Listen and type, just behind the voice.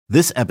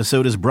This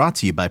episode is brought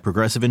to you by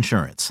Progressive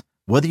Insurance.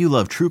 Whether you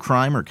love true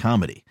crime or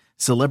comedy,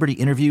 celebrity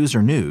interviews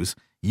or news,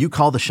 you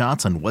call the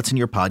shots on what's in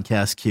your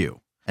podcast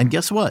queue. And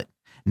guess what?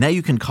 Now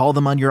you can call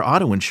them on your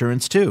auto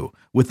insurance too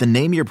with the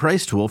Name Your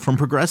Price tool from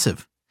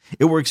Progressive.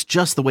 It works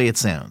just the way it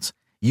sounds.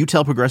 You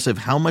tell Progressive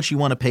how much you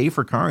want to pay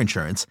for car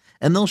insurance,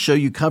 and they'll show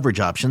you coverage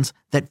options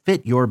that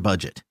fit your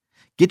budget.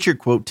 Get your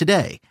quote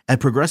today at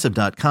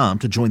Progressive.com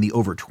to join the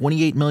over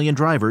 28 million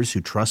drivers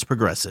who trust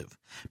Progressive.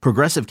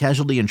 Progressive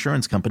Casualty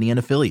Insurance Company and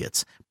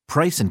Affiliates.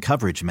 Price and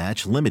coverage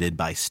match limited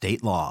by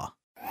state law.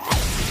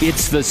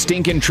 It's the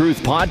Stinkin'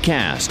 Truth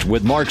Podcast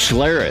with Mark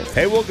Schlereth.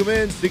 Hey, welcome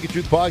in. Stinkin'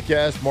 Truth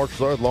Podcast. Mark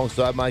Schlereth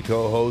alongside my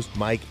co-host,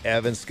 Mike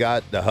Evans.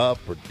 Scott DeHuff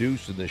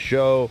producing the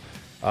show.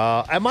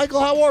 And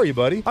Michael, how are you,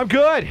 buddy? I'm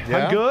good.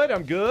 Yeah?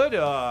 I'm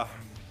good.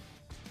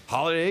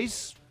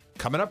 Holidays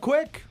coming up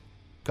quick.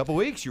 Couple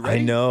weeks. You ready?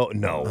 I know.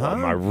 No,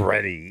 am I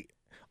ready?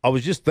 I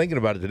was just thinking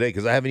about it today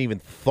because I haven't even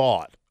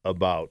thought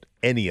about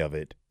any of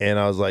it. And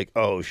I was like,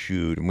 oh,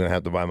 shoot, I'm going to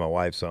have to buy my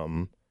wife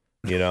something,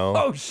 you know?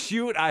 Oh,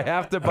 shoot, I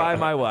have to buy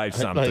my wife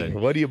something.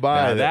 Like, what do you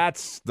buy? Now,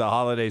 that's the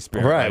holiday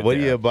spirit. Right. What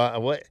there. do you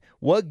buy?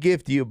 What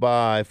gift do you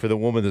buy for the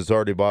woman that's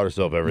already bought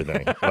herself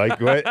everything?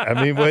 Like, what?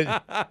 I mean,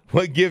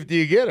 what gift do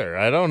you get her?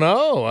 I don't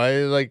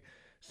know.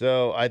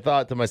 So I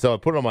thought to myself,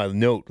 I put it on my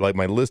note, like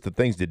my list of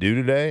things to do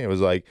today. It was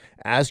like,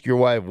 ask your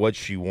wife what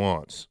she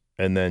wants,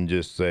 and then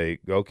just say,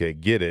 okay,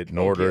 get it and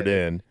order it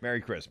in.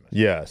 Merry Christmas.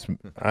 Yes,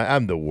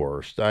 I'm the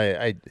worst.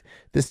 I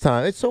this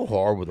time it's so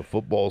hard with the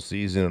football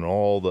season and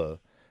all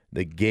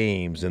the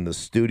games and the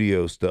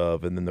studio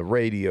stuff and then the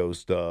radio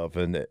stuff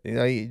and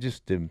I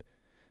just am.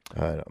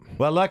 I don't.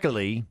 Well,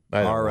 luckily,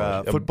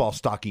 our football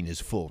stocking is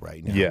full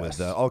right now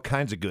with all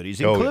kinds of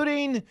goodies,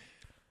 including,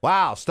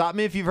 wow, stop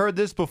me if you've heard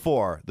this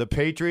before, the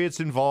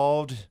Patriots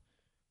involved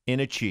in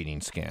a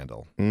cheating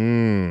scandal.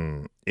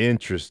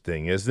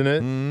 Interesting, isn't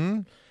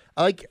it?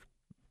 Like,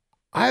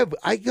 I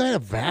gotta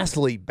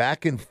vacillate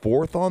back and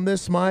forth on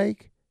this,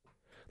 Mike.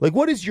 Like,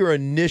 what's your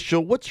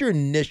initial,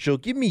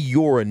 give me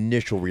your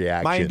initial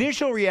reaction. My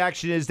initial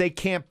reaction is they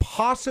can't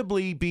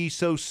possibly be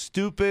so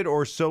stupid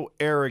or so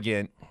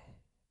arrogant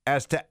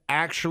as to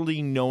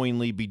actually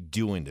knowingly be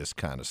doing this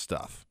kind of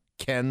stuff.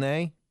 Can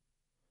they?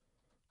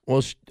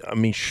 Well, I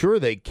mean, sure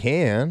they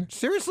can.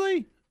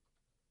 Seriously?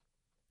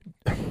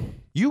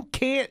 You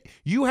can't.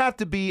 You have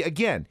to be,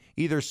 again,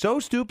 either so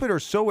stupid or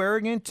so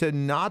arrogant to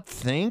not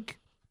think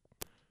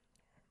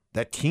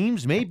that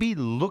teams may be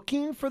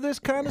looking for this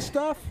kind of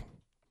stuff.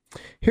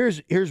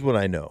 Here's what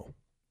I know.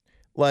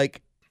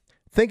 Like,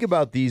 think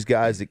about these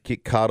guys that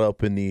get caught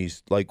up in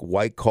these like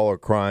white collar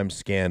crime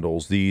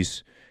scandals.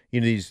 These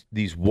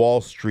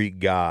Wall Street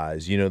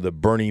guys. The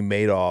Bernie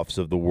Madoffs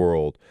of the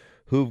world,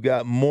 who've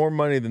got more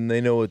money than they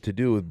know what to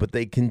do with, but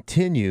they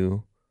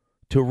continue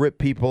to rip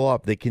people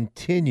off. They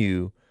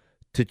continue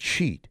to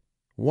cheat.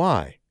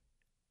 Why?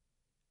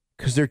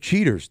 Because they're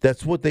cheaters.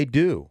 That's what they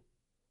do.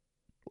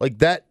 Like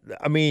that,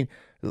 I mean,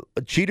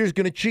 a cheater's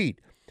going to cheat.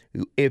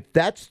 If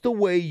that's the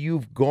way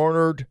you've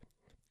garnered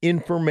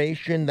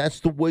information, that's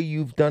the way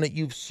you've done it,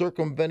 you've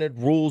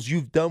circumvented rules,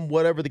 you've done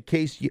whatever the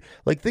case.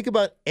 Like, think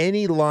about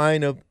any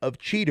line of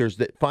cheaters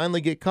that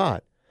finally get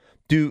caught.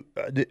 Do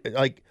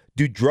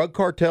drug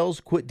cartels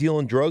quit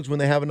dealing drugs when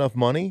they have enough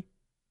money?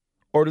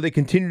 Or do they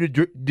continue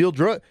to deal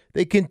drugs?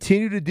 They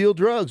continue to deal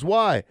drugs.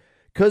 Why?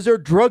 Because they're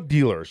drug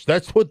dealers.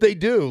 That's what they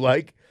do.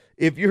 Like,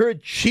 if you're a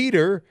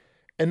cheater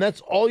and that's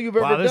all you've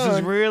ever done. Wow, this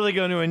is really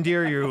going to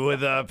endear you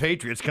with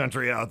Patriots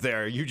country out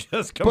there. You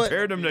just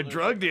compared them to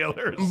drug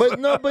dealers. But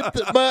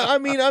I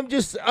mean, I'm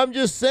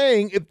just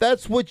saying, if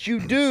that's what you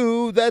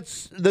do,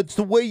 that's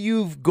the way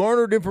you've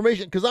garnered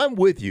information. Because I'm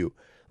with you.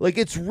 Like,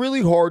 it's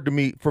really hard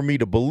for me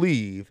to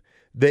believe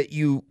that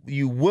you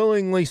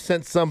willingly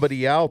sent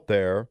somebody out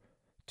there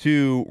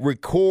to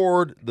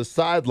record the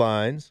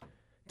sidelines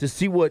to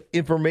see what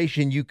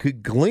information you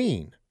could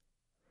glean.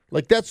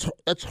 Like, that's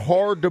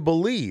hard to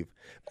believe.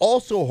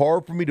 Also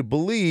hard for me to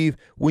believe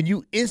when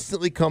you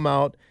instantly come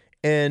out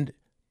and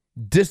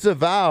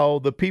disavow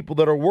the people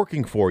that are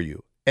working for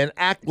you and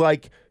act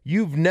like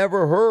you've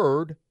never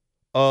heard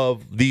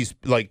of these,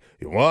 like,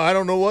 well, I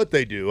don't know what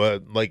they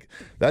do. Like,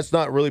 that's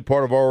not really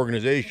part of our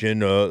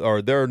organization,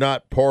 or they're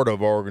not part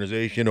of our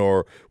organization,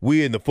 or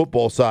we in the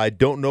football side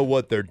don't know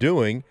what they're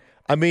doing.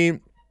 I mean,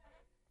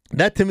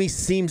 that to me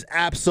seems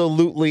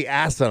absolutely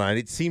asinine.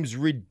 It seems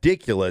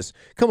ridiculous.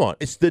 Come on,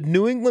 it's the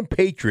New England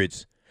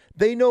Patriots.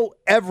 They know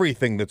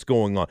everything that's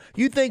going on.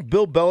 You think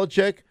Bill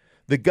Belichick,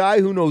 the guy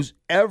who knows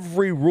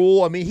every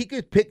rule, I mean, he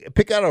could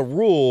pick out a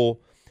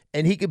rule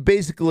and he could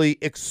basically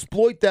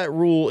exploit that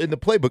rule in the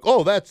playbook.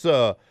 Oh,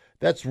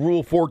 that's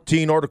Rule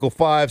 14, Article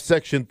 5,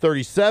 Section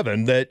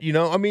 37. That,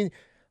 I mean,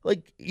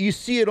 like, you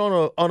see it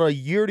on a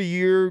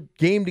year-to-year,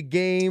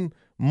 game-to-game,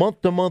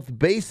 month-to-month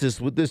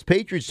basis with this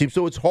Patriots team.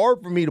 So it's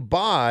hard for me to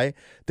buy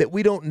that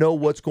we don't know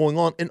what's going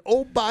on. And,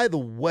 oh, by the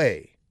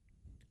way,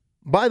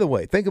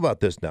 think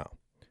about this now.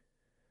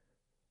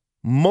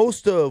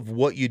 Most of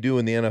what you do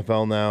in the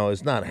NFL now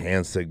is not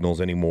hand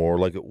signals anymore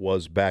like it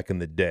was back in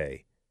the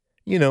day.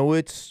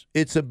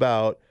 It's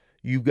about,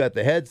 you've got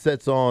the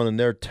headsets on and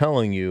they're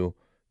telling you,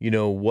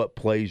 what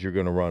plays you're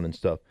going to run and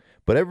stuff.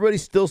 But everybody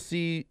still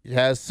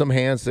has some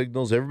hand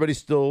signals. Everybody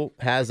still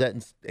has that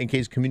in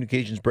case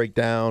communications break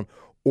down,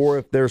 or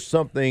if there's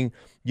something,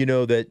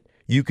 that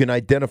you can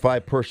identify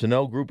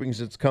personnel groupings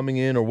that's coming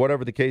in or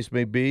whatever the case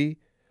may be.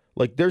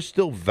 Like, there's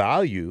still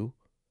value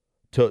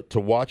to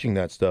watching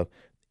that stuff.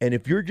 And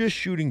if you're just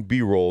shooting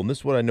B-roll, and this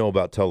is what I know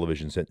about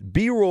television,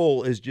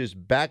 B-roll is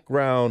just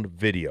background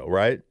video,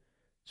 right?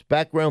 It's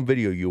background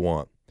video you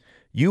want.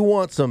 You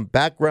want some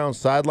background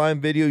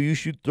sideline video, you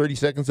shoot 30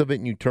 seconds of it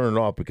and you turn it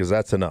off because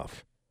that's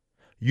enough.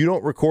 You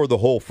don't record the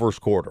whole first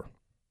quarter.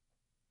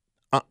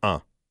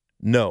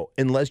 No,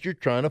 unless you're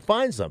trying to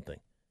find something.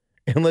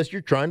 Unless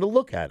you're trying to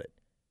look at it.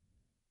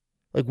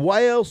 Like,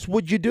 why else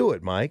would you do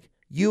it, Mike?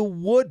 You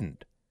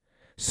wouldn't.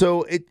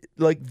 So,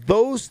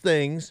 those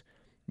things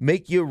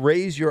make you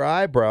raise your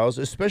eyebrows,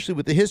 especially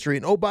with the history.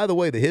 And, oh, by the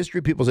way, the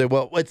history, people say,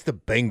 well, it's the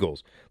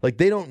Bengals. Like,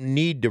 they don't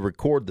need to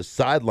record the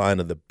sideline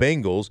of the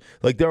Bengals.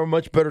 Like, they're a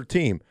much better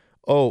team.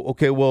 Oh,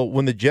 okay, well,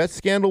 when the Jets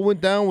scandal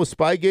went down with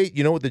Spygate,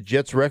 you know what the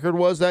Jets' record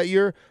was that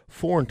year?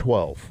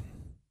 4-12.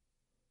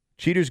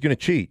 Cheaters going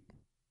to cheat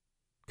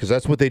because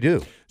that's what they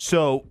do.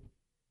 So,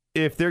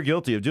 if they're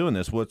guilty of doing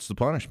this, what's the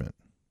punishment?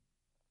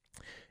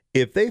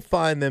 If they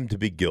find them to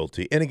be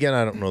guilty, and again,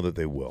 I don't know that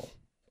they will.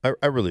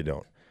 I really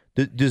don't.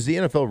 Does the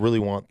NFL really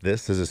want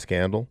this as a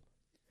scandal?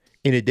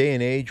 In a day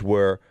and age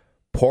where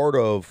part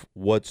of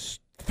what's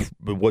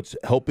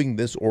helping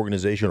this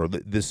organization, or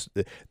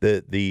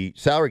the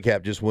salary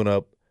cap just went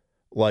up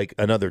like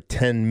another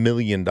 $10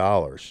 million,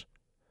 $10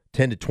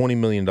 to $20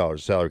 million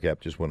salary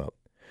cap just went up.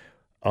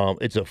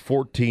 It's a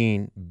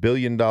 $14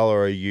 billion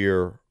a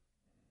year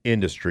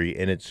industry,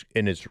 and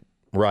it's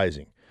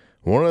rising.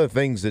 One of the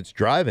things that's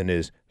driving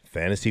is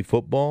fantasy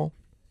football,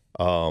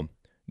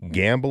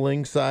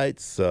 gambling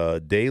sites,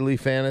 daily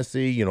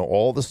fantasy,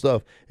 all the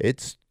stuff.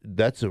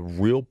 That's a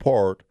real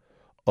part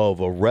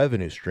of a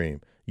revenue stream.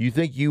 You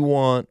think you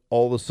want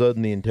all of a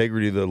sudden the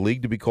integrity of the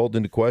league to be called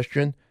into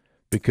question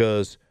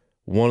because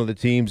one of the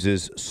teams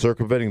is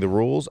circumventing the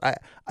rules?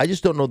 I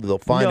just don't know that they'll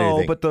find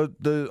anything. No, but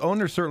the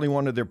owners certainly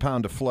wanted their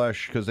pound of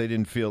flesh because they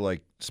didn't feel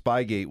like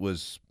Spygate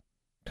was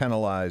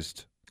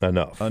penalized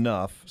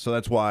enough. So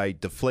that's why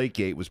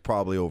Deflategate was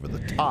probably over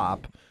the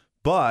top.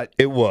 But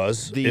it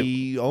was.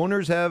 The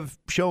owners have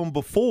shown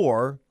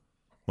before,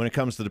 when it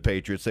comes to the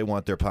Patriots, they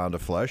want their pound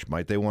of flesh.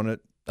 Might they want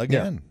it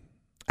again?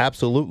 Yeah,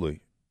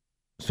 absolutely.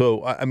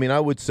 So, I mean, I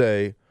would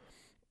say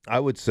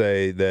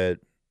that,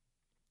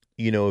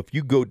 if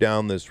you go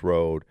down this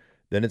road,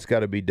 then it's got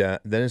to be down.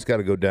 Then it's got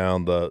to go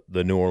down the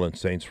New Orleans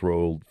Saints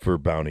road for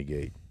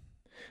Bountygate.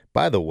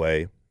 By the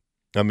way,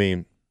 I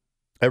mean,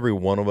 every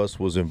one of us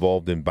was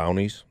involved in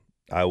bounties.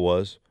 I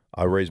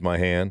raised my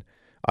hand.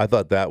 I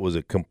thought that was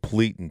a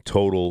complete and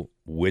total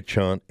witch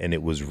hunt, and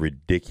it was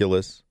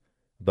ridiculous.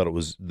 I thought it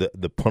was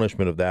the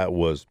punishment of that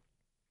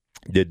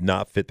did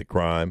not fit the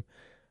crime.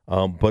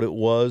 But it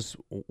was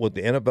what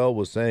the NFL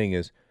was saying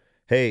is,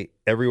 hey,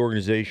 every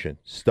organization,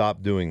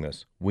 stop doing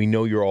this. We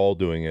know you're all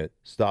doing it.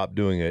 Stop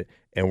doing it,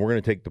 and we're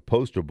going to take the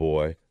poster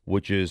boy,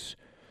 which is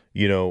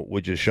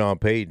Sean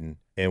Payton,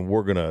 and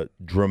we're going to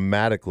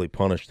dramatically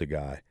punish the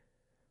guy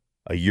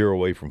a year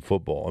away from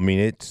football. I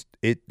mean,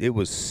 it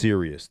was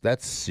serious.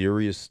 That's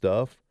serious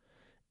stuff.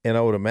 And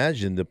I would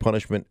imagine the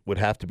punishment would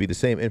have to be the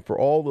same. And for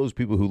all those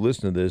people who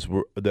listen to this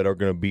that are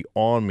going to be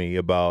on me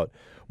about,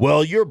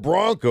 well, your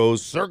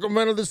Broncos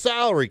circumvented the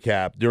salary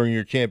cap during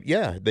your champ.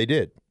 Yeah, they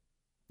did.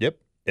 Yep.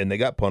 And they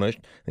got punished.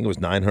 I think it was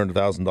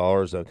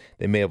 $900,000.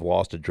 They may have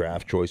lost a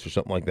draft choice or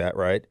something like that,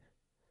 right?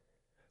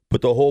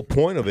 But the whole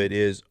point of it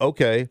is,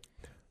 okay,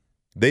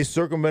 they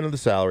circumvented the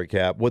salary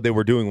cap. What they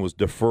were doing was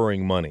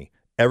deferring money.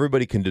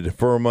 Everybody can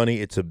defer money.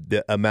 It's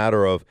a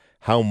matter of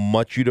how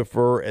much you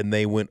defer, and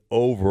they went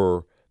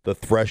over the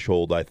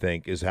threshold, I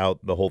think, is how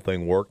the whole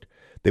thing worked.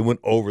 They went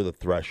over the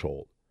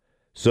threshold.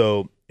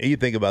 So you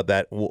think about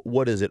that.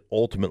 What does it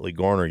ultimately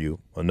garner you?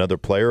 Another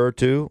player or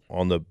two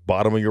on the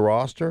bottom of your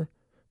roster?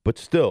 But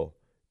still,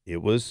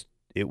 it was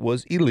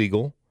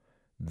illegal.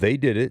 They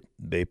did it.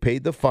 They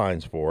paid the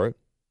fines for it,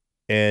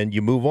 and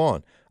you move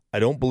on. I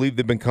don't believe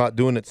they've been caught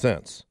doing it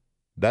since.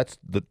 That's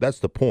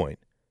the point,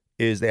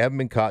 is they haven't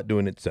been caught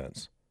doing it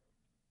since.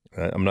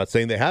 I'm not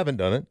saying they haven't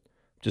done it.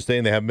 I'm just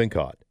saying they haven't been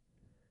caught.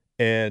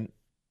 And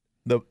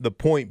the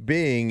point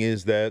being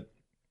is that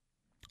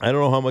I don't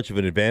know how much of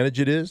an advantage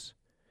it is.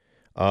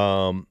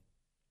 All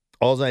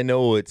I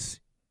know, it's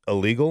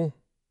illegal.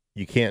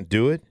 You can't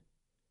do it.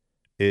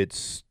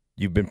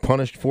 You've been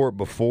punished for it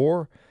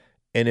before.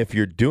 And if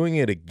you're doing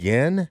it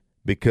again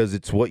because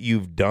it's what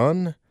you've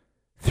done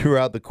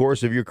throughout the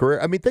course of your career.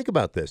 I mean, think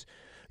about this.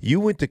 You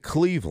went to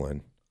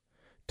Cleveland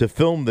to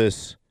film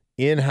this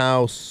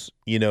in-house,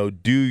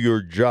 do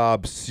your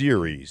job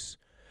series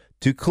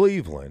to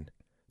Cleveland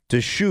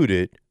to shoot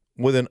it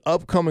with an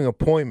upcoming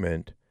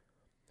appointment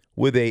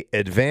with a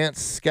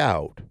advanced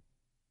scout.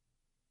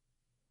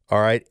 All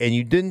right. And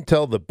you didn't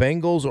tell the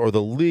Bengals or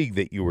the league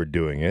that you were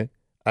doing it.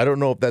 I don't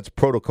know if that's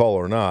protocol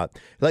or not.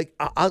 Like,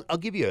 I'll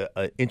give you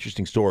an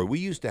interesting story. We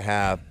used to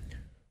have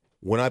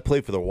when I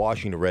played for the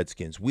Washington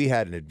Redskins, we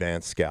had an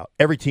advanced scout.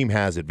 Every team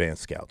has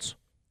advanced scouts,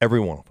 every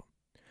one of them.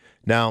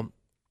 Now,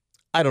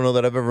 I don't know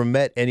that I've ever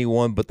met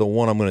anyone but the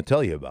one I'm going to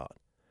tell you about.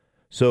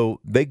 So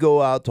they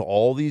go out to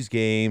all these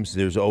games.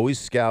 There's always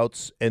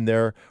scouts, and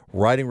they're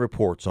writing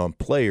reports on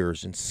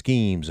players and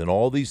schemes and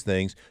all these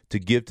things to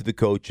give to the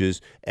coaches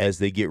as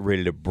they get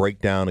ready to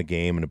break down a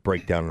game and to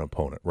break down an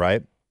opponent,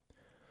 right?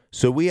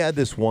 So we had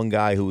this one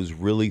guy who was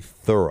really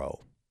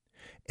thorough,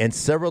 and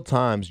several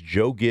times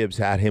Joe Gibbs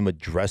had him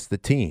address the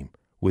team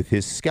with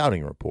his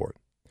scouting report.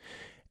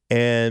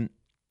 And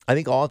I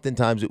think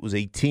oftentimes it was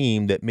a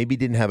team that maybe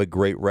didn't have a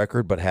great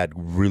record but had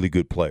really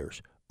good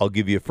players. I'll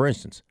give you, for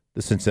instance,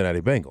 the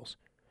Cincinnati Bengals.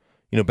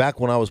 You know, back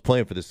when I was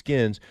playing for the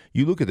Skins,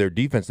 you look at their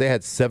defense, they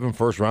had 7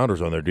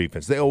 first-rounders on their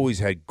defense. They always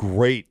had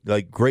great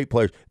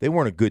players. They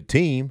weren't a good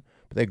team,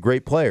 but they had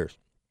great players.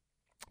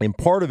 And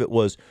part of it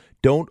was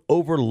don't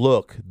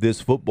overlook this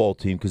football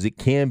team because it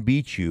can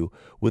beat you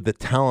with the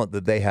talent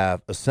that they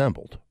have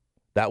assembled.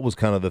 That was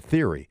kind of the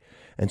theory.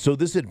 And so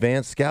this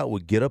advanced scout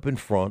would get up in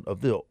front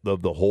of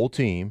the whole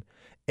team,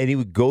 and he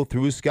would go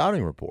through his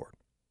scouting report.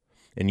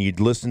 And you'd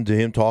listen to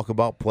him talk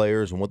about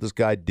players and what this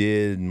guy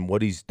did and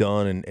what he's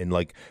done and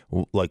like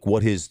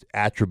what his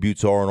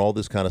attributes are and all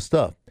this kind of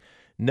stuff.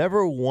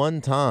 Never one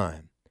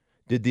time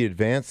did the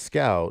advanced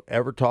scout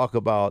ever talk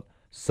about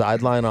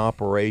sideline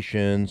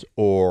operations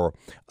or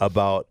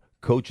about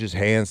coaches'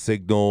 hand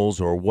signals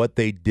or what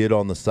they did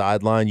on the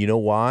sideline. You know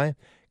why?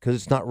 Because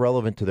it's not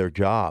relevant to their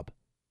job.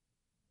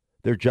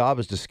 Their job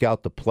is to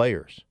scout the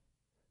players.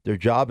 Their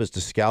job is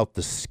to scout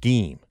the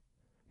scheme,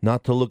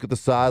 not to look at the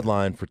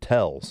sideline for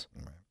tells,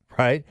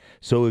 right?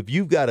 So if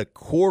you've got a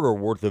quarter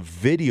worth of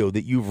video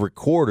that you've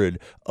recorded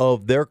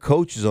of their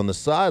coaches on the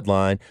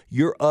sideline,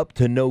 you're up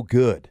to no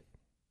good.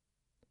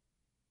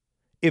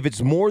 If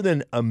it's more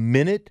than a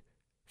minute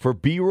for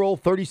B-roll,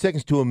 30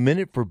 seconds to a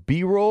minute for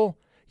B-roll,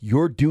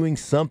 you're doing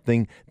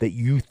something that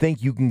you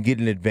think you can get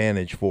an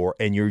advantage for,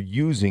 and you're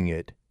using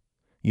it,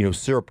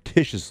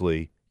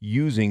 surreptitiously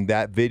using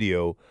that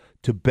video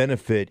to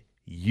benefit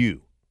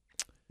you.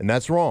 And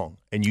that's wrong,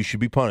 and you should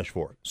be punished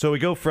for it. So we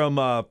go from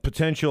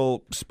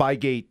potential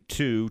Spygate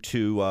 2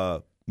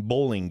 to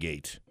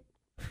Bowlinggate.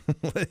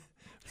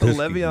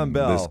 Le'Veon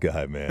Bell. This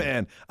guy, man.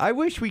 Man, I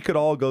wish we could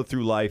all go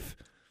through life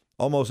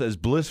almost as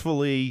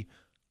blissfully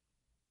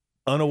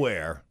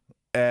unaware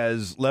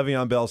as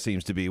Le'Veon Bell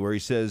seems to be, where he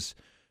says,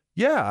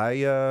 yeah,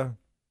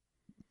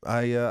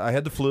 I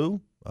had the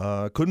flu,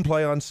 couldn't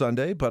play on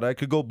Sunday, but I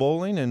could go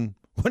bowling, and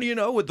what do you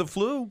know, with the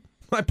flu,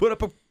 I put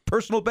up a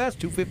personal best,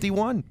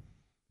 251.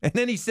 And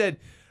then he said,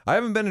 I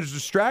haven't been a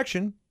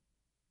distraction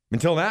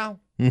until now.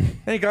 And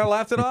he kind of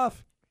laughed it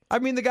off. I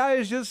mean, the guy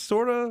is just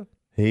sort of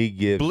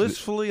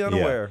blissfully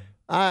unaware.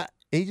 Yeah.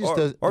 He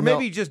just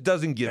maybe he just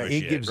doesn't give a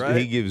shit, right?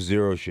 He gives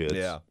zero shits.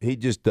 Yeah. He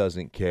just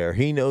doesn't care.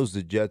 He knows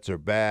the Jets are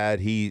bad.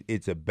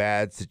 It's a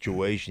bad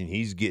situation.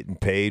 He's getting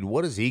paid.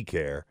 What does he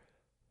care?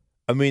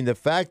 I mean, the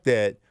fact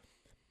that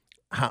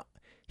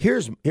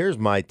here's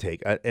my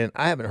take, and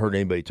I haven't heard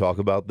anybody talk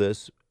about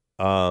this.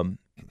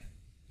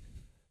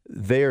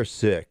 They are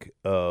sick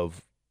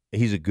of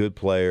he's a good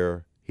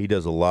player. He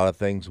does a lot of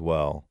things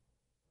well.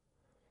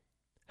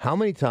 How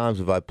many times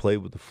have I played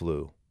with the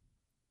flu?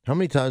 How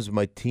many times have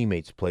my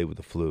teammates played with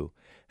the flu?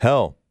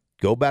 Hell,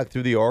 go back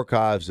through the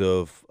archives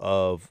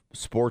of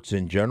sports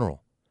in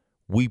general.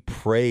 We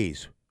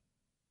praise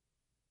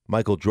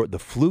Michael Jordan, the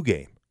flu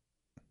game.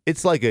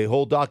 It's like a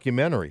whole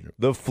documentary.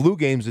 The flu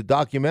game's a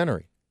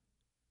documentary.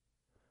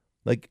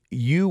 Like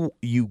you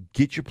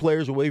get your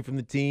players away from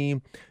the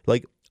team.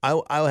 Like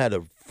I had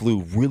a flu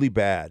really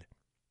bad.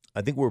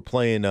 I think we're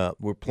playing the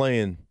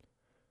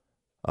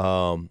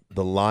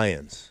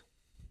Lions.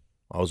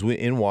 I was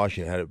in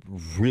Washington, had it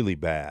really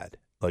bad,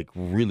 like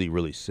really,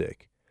 really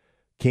sick.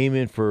 Came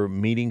in for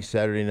meetings,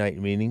 Saturday night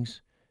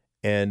meetings,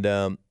 and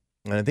I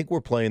think we're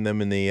playing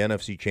them in the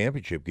NFC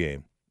Championship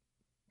game.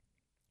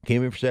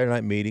 Came in for Saturday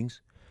night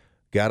meetings,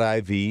 got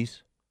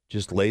IVs,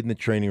 just laid in the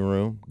training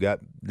room,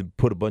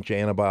 put a bunch of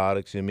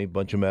antibiotics in me, a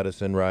bunch of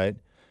medicine, right?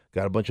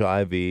 Got a bunch of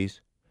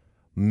IVs,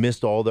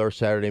 missed all our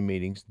Saturday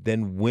meetings,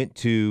 then went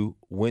to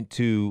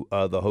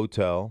the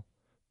hotel,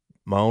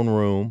 my own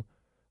room,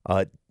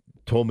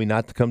 told me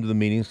not to come to the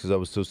meetings because I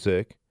was so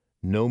sick.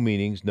 No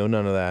meetings, none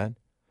of that.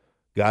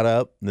 Got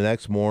up the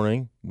next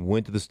morning,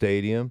 went to the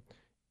stadium,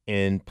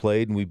 and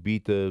played, and we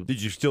beat the...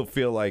 Did you still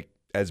feel like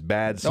as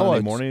bad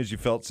Sunday morning as you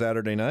felt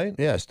Saturday night?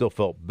 Yeah,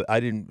 I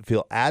didn't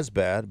feel as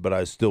bad, but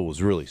I still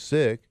was really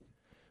sick.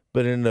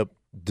 But ended up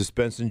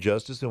dispensing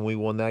justice, and we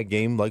won that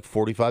game like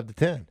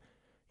 45-10,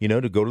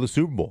 to go to the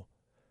Super Bowl.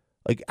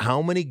 Like,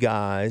 how many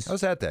guys... I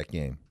was at that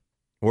game.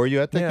 Were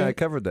you at that game? Yeah, I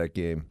covered that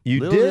game.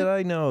 Little did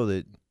I know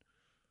that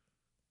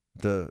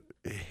the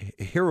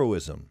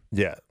heroism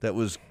that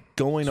was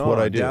going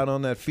on down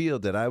on that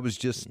field that I was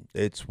just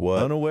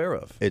unaware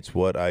of. It's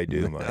what I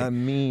do, Mike. I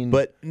mean...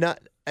 But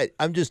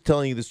I'm just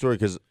telling you the story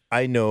because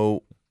I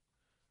know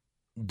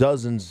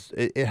dozens.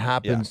 It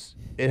happens.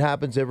 Yeah. It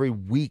happens every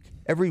week.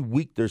 Every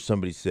week there's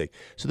somebody sick.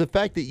 So the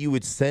fact that you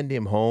would send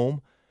him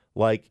home,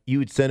 like you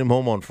would send him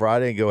home on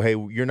Friday and go, hey,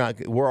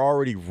 we're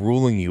already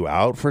ruling you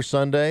out for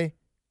Sunday.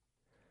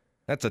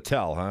 That's a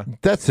tell, huh?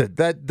 That's it.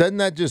 Doesn't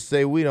that just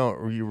say we don't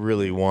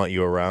really want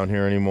you around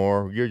here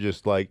anymore? You're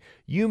just like,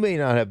 you may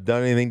not have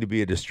done anything to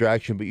be a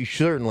distraction, but you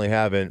certainly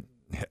haven't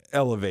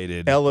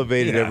elevated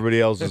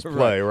everybody else's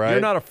play, right? You're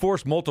not a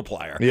force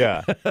multiplier.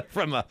 Yeah.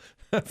 from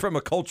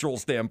a cultural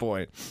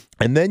standpoint.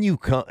 And then you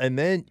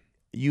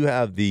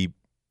have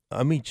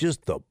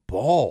just the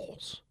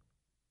balls.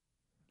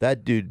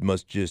 That dude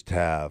must just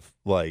have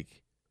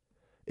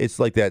it's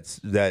like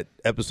that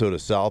episode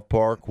of South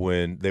Park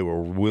when they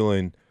were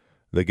wheeling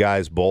the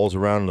guy's balls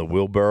around in the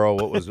wheelbarrow.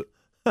 What was it?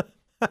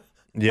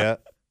 Yeah,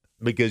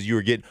 because you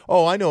were getting.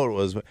 Oh, I know what it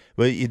was.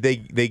 But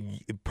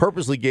they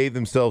purposely gave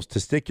themselves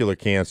testicular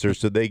cancer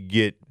so they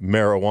get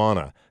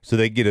marijuana. So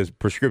they get a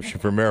prescription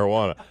for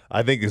marijuana.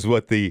 I think is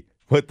what the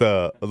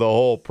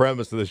whole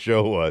premise of the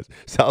show was.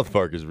 South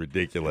Park is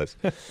ridiculous.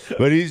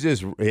 But he's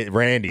just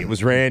Randy. It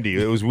was Randy.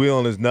 It was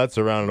wheeling his nuts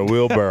around in a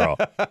wheelbarrow.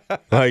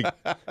 Like,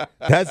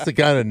 that's the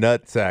kind of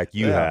nut sack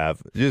you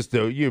have. Just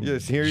here you go.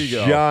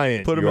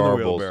 Giant Put him yarbles. in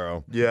the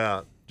wheelbarrow.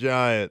 Yeah,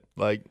 giant.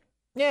 Like,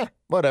 yeah,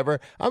 whatever.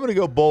 I'm going to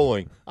go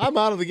bowling. I'm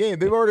out of the game.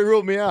 They've already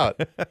ruled me out.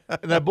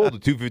 And I bowled a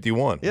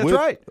 251. Yeah, that's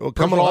right.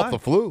 Coming off the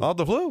flu. Off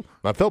the flu.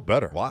 I felt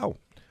better. Wow.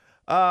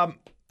 All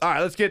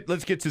right, let's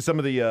get to some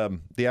of the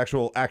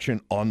actual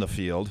action on the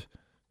field.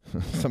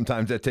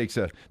 Sometimes that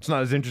it's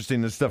not as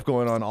interesting as stuff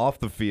going on off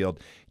the field.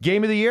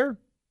 Game of the year,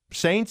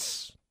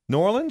 Saints, New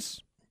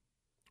Orleans.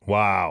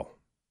 Wow.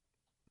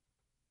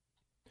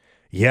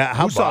 Yeah,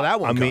 who saw that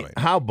one coming?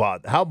 How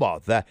about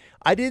that?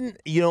 I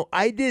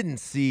didn't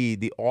see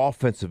the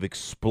offensive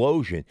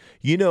explosion.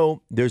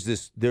 There's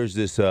this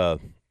gosh,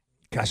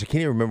 I can't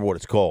even remember what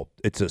it's called.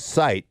 It's a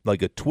site,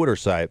 like a Twitter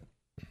site.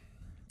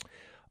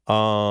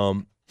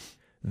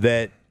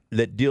 That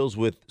deals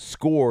with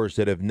scores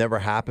that have never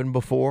happened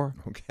before.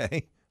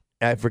 Okay.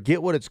 I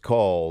forget what it's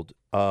called.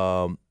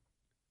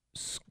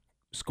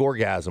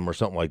 Scoregasm or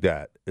something like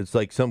that. It's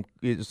like some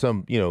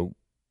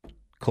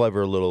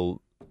clever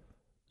little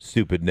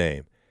stupid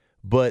name.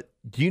 But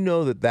do you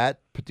know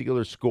that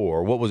particular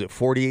score, what was it,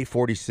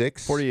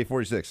 48-46?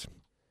 48-46.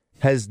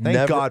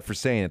 Thank God for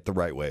saying it the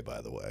right way,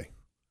 by the way.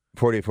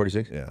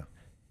 48-46? Yeah.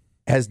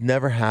 Has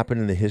never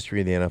happened in the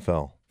history of the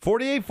NFL.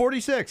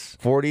 48-46.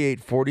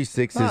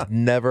 48-46 has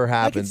never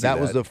happened. That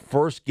was the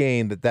first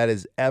game that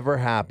has ever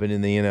happened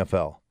in the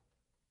NFL.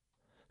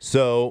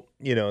 So,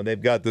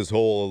 they've got this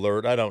whole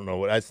alert. I don't know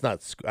what it's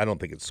not. I don't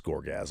think it's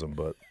scoregasm,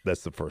 but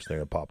that's the first thing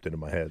that popped into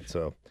my head.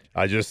 So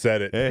I just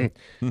said it. Hey,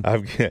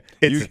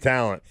 it's a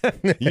talent.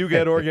 You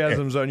get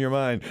orgasms on your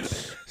mind.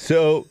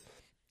 So,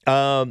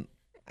 it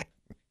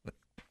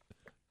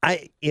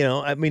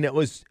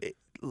was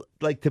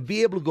like to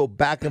be able to go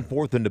back and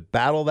forth and to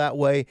battle that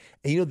way.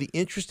 And, the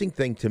interesting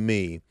thing to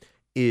me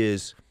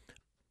is,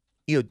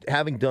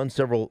 having done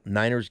several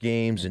Niners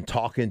games and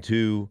talking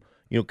to,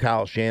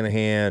 Kyle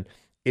Shanahan,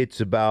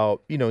 it's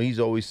about, he's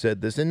always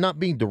said this and not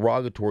being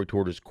derogatory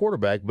toward his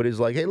quarterback, but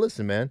he's like, hey,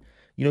 listen, man,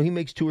 he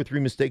makes 2 or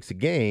 3 mistakes a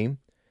game.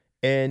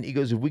 And he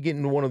goes, if we get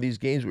into one of these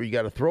games where you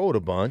got to throw it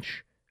a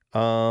bunch,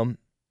 do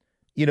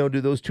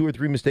those 2 or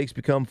 3 mistakes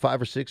become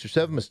 5 or 6 or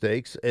 7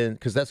 mistakes? And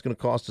because that's going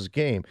to cost us a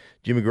game.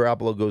 Jimmy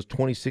Garoppolo goes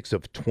 26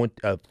 of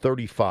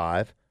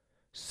 35,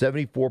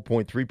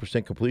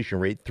 74.3% completion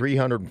rate,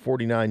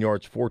 349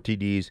 yards, 4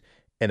 TDs,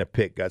 and a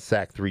pick. Got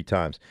sacked 3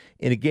 times.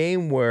 In a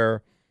game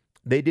where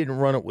they didn't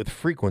run it with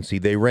frequency,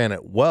 they ran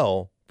it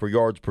well for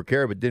yards per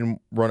carry, but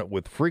didn't run it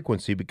with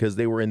frequency because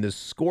they were in this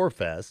score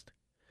fest.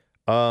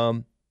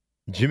 Jimmy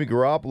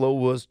Garoppolo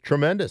was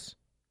tremendous.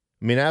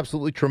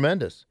 Absolutely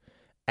tremendous.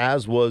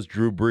 As was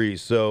Drew Brees.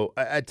 So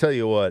I tell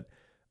you what,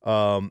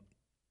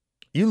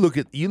 you look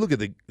at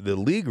the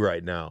league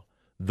right now.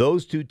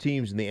 Those 2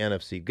 teams in the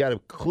NFC got to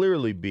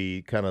clearly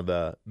be kind of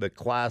the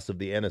class of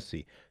the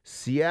NFC.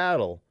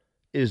 Seattle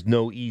is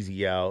no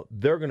easy out.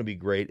 They're going to be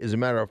great. As a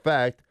matter of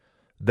fact,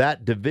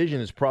 that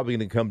division is probably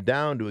going to come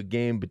down to a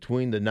game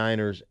between the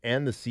Niners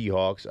and the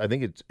Seahawks. I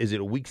think is it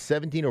a Week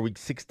 17 or Week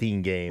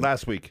 16 game?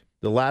 Last week.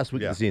 The last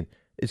week of the season.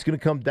 It's going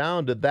to come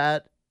down to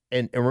that.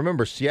 And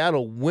remember,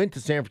 Seattle went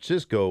to San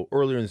Francisco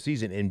earlier in the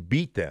season and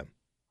beat them.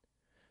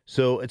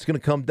 So it's going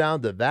to come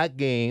down to that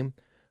game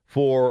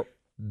for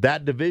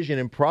that division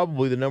and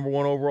probably the number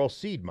 1 overall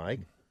seed,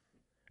 Mike.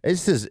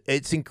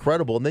 It's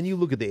incredible. And then you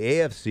look at the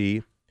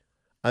AFC.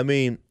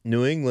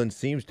 New England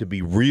seems to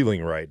be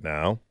reeling right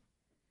now.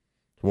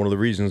 It's one of the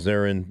reasons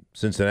they're in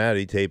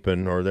Cincinnati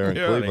taping, or they're in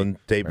Cleveland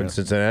taping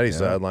Cincinnati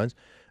sidelines.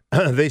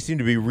 They seem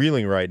to be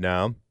reeling right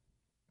now.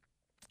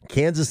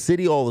 Kansas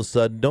City, all of a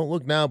sudden, don't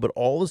look now, but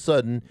all of a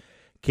sudden,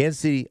 Kansas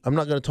City, I'm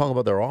not going to talk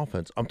about their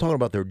offense. I'm talking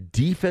about their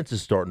defense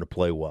is starting to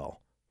play well,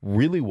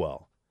 really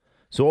well.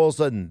 So all of a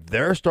sudden,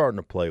 they're starting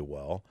to play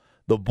well.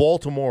 The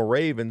Baltimore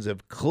Ravens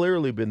have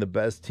clearly been the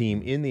best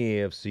team in the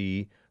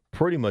AFC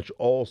pretty much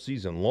all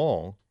season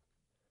long.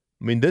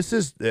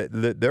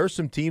 There are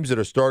some teams that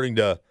are starting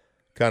to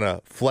kind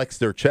of flex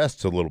their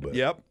chests a little bit.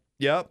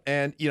 Yep.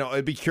 And,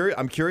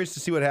 I'm curious to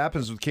see what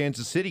happens with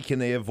Kansas City. Can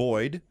they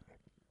avoid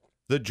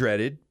the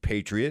dreaded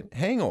Patriot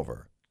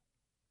hangover.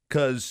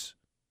 Because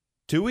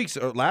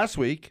last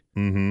week,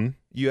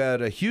 you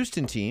had a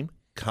Houston team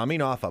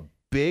coming off a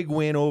big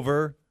win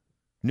over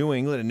New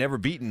England and never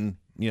beaten,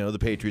 the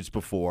Patriots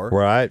before.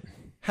 Right.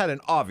 Had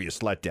an obvious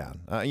letdown.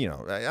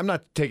 I'm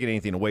not taking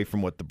anything away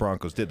from what the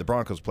Broncos did. The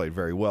Broncos played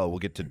very well. We'll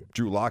get to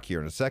Drew Lock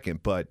here in a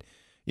second, but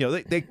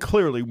they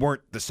clearly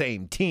weren't the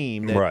same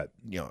team that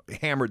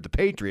hammered the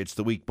Patriots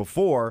the week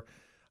before.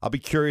 I'll be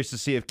curious to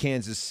see if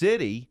Kansas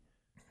City,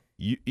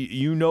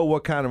 you know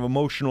what kind of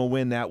emotional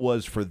win that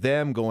was for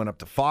them, going up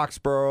to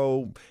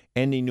Foxborough,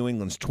 ending New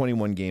England's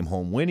 21-game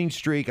home winning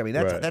streak. I mean,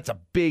 that's a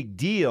big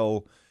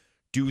deal.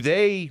 Do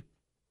they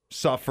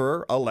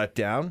suffer a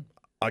letdown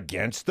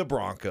against the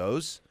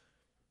Broncos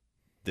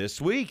this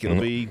week?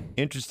 It'll be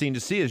interesting to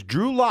see. As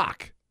Drew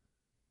Lock,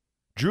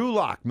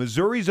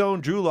 Missouri's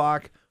own Drew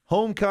Lock,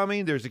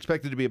 homecoming. There's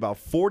expected to be about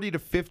 40 to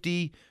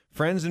 50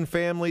 friends and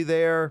family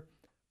there.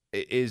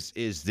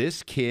 Is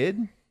this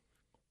kid,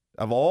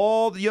 of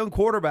all the young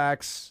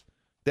quarterbacks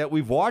that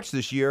we've watched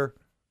this year,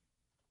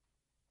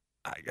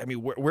 I mean,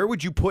 where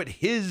would you put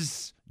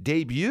his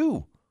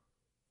debut?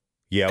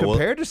 Yeah,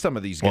 compared to some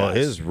of these guys. Well,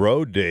 his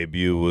road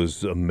debut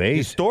was amazing.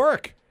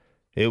 Historic.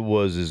 It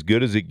was as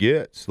good as it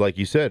gets. Like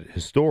you said,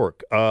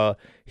 historic.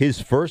 His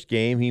first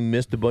game, he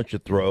missed a bunch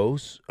of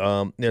throws.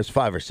 There's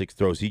 5 or 6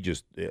 throws.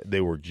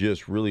 They were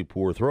just really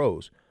poor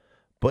throws.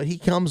 But he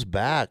comes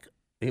back.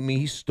 I mean,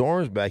 he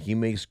storms back. He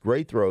makes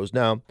great throws.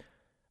 Now,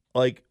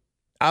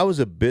 I was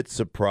a bit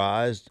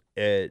surprised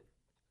at,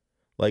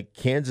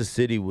 Kansas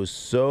City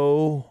was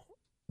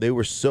they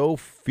were so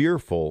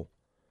fearful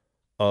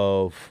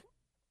of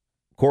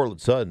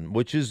Courtland Sutton,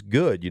 which is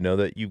good,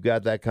 that you've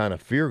got that kind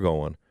of fear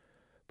going.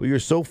 But you're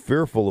so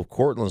fearful of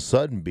Courtland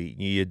Sutton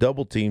beating you. You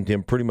double-teamed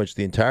him pretty much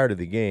the entirety of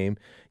the game.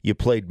 You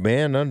played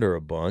man under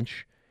a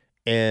bunch,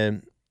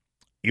 and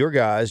your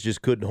guys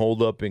just couldn't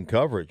hold up in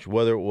coverage,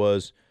 whether it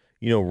was,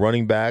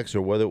 running backs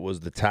or whether it was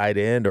the tight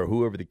end or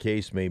whoever the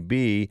case may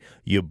be.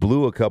 You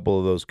blew a couple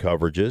of those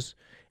coverages,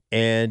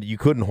 and you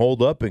couldn't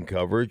hold up in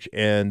coverage,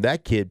 and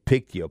that kid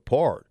picked you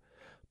apart.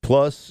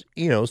 Plus,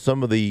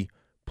 some of the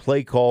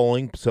play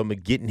calling, some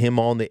of getting him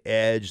on the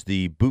edge,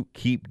 the boot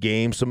keep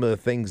game, some of the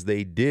things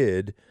they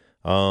did,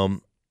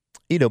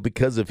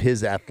 because of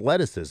his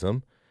athleticism,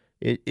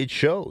 it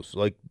shows.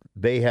 Like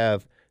they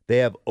have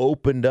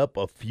opened up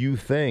a few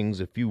things,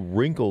 a few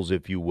wrinkles,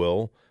 if you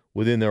will,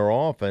 within their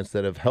offense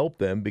that have helped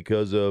them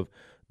because of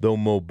the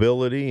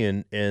mobility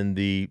and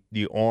the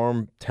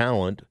arm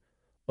talent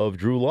of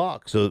Drew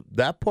Lock. So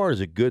that part is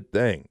a good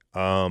thing.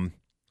 They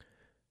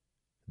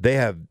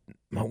have.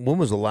 When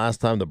was the last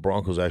time the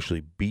Broncos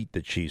actually beat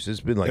the Chiefs? It's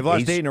been they've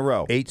lost 8 in a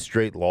row. 8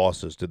 straight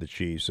losses to the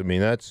Chiefs. I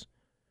mean, that's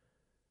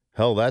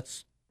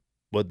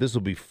what this will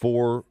be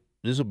 4.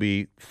 This will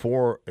be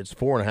 4. It's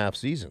 4.5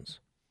 seasons,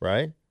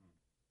 right?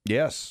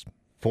 Yes,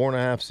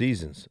 4.5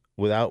 seasons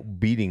without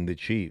beating the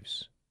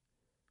Chiefs.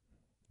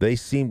 They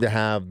seem to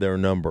have their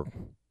number,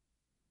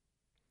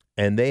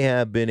 and they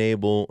have been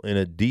able, in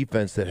a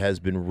defense that has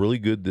been really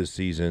good this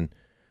season.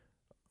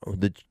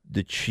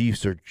 The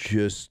Chiefs are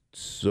just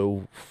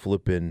so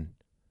flippin'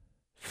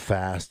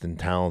 fast and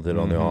talented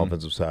on the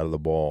offensive side of the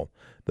ball.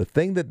 The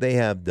thing that they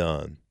have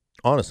done,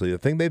 honestly, the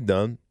thing they've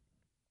done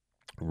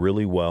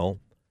really well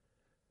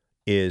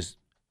is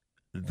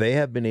they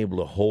have been able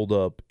to hold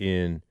up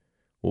in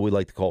what we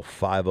like to call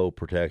 5-0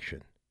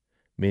 protection,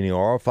 meaning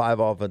our 5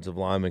 offensive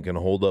linemen can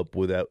hold up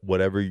with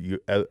whatever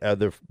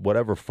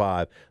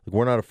 5.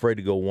 We're not afraid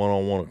to go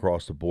one-on-one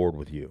across the board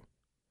with you.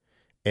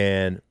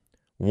 And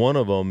one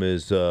of them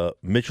is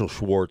Mitchell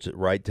Schwartz at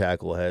right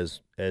tackle has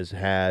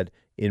had,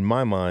 in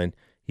my mind,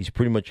 he's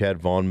pretty much had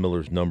Von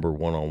Miller's number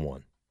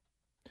one-on-one.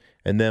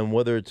 And then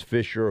whether it's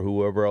Fisher or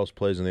whoever else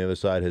plays on the other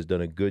side has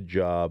done a good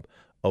job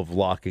of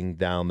locking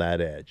down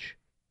that edge.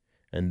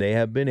 And they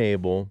have been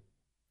able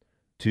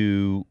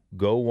to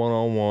go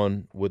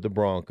one-on-one with the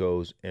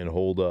Broncos and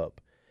hold up.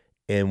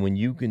 And when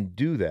you can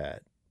do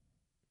that,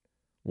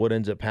 what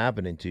ends up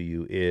happening to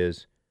you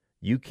is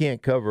you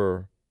can't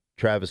cover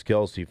Travis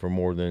Kelce for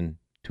more than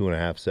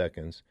 2.5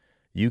 seconds.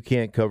 You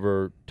can't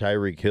cover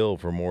Tyreek Hill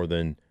for more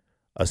than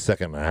a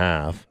second and a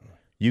half.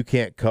 You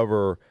can't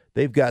cover.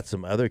 They've got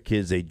some other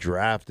kids they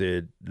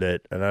drafted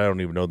that, and I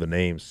don't even know the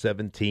names,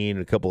 17,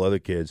 and a couple other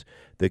kids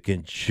that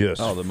can just.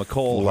 Oh, the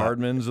McCole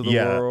Hardmans of the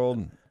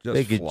world.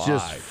 They could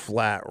just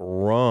flat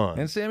run.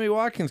 And Sammy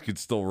Watkins could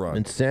still run.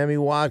 And Sammy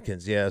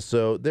Watkins, yeah.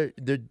 So the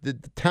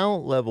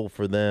talent level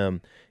for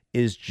them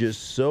is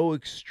just so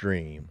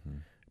extreme. Mm-hmm.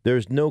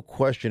 There's no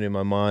question in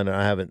my mind, and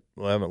I haven't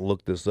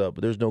looked this up,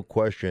 but there's no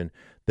question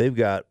they've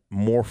got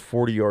more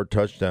 40-yard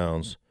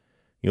touchdowns,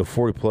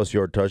 40-plus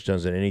yard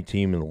touchdowns than any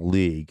team in the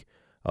league.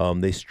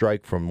 They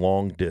strike from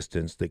long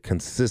distance. They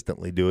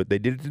consistently do it. They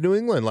did it to New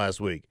England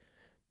last week.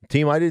 A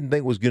team I didn't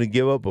think was going to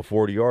give up a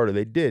 40-yarder.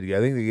 They did. I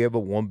think they gave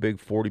up one big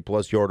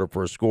 40-plus yarder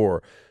for a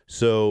score.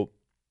 So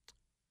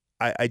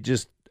I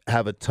just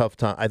have a tough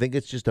time. I think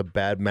it's just a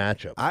bad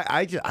matchup.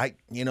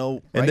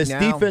 And this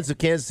defense of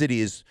Kansas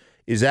City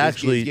is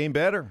actually game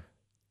better.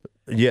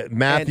 Yeah,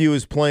 Matthew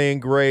is playing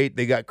great.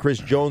 They got Chris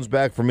Jones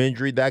back from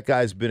injury. That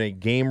guy's been a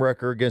game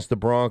wrecker against the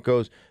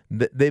Broncos.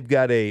 They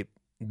have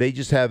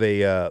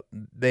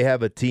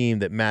a team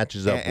that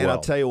matches up and well.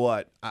 I'll tell you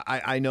what,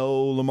 I know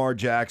Lamar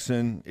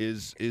Jackson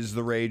is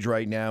the rage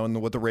right now, and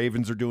what the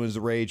Ravens are doing is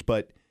the rage,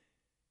 but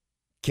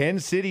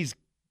Kansas City's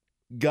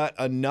got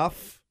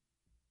enough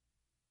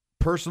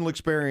personal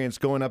experience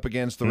going up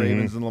against the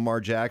Ravens and Lamar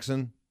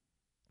Jackson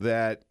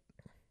that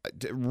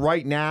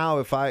right now,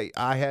 if I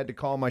had to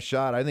call my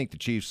shot, I think the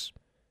Chiefs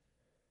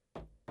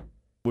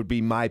would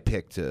be my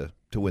pick to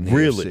win the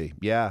AFC.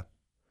 Yeah.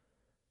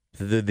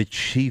 They're the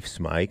Chiefs,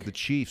 Mike. The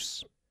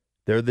Chiefs.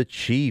 They're the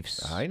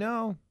Chiefs. I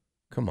know.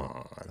 Come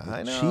on.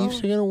 I know. Chiefs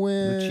are going to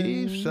win. The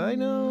Chiefs, I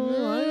know.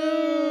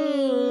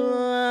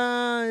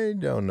 I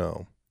don't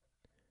know.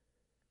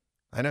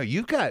 I know.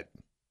 You kind of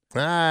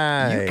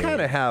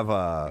have you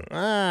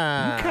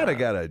kind of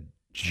got a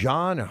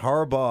John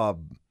Harbaugh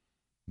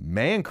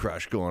man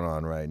crush going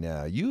on right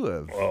now.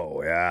 You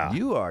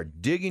are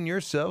digging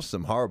yourself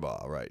some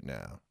Harbaugh right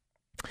now.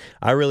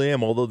 I really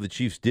am, although the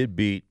Chiefs did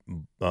beat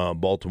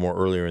Baltimore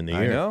earlier in the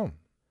year. I know.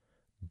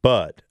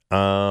 But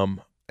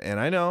and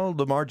I know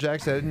Lamar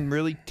Jackson hadn't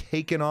really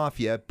taken off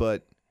yet,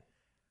 but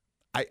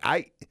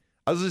I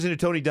was listening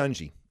to Tony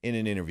Dungy in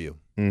an interview.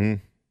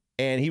 Mm-hmm.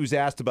 And he was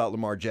asked about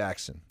Lamar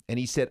Jackson. And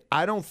he said,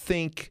 I don't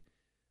think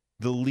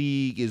the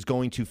league is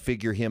going to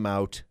figure him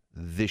out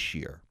this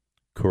year.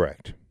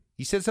 Correct.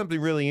 He said something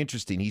really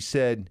interesting. He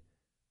said,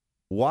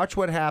 watch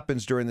what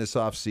happens during this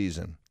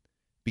offseason.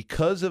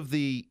 Because of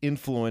the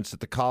influence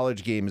that the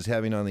college game is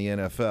having on the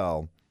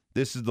NFL,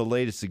 this is the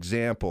latest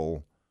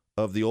example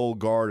of the old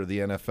guard of the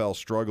NFL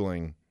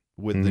struggling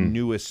with the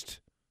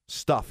newest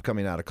stuff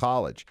coming out of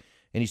college.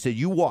 And he said,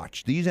 you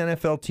watch. These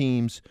NFL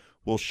teams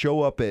will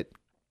show up at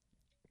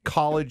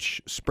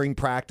college spring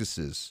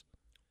practices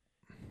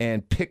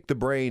and pick the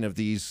brain of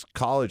these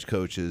college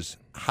coaches.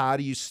 How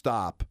do you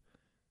stop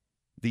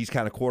these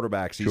kind of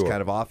quarterbacks, these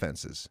kind of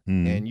offenses?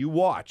 And you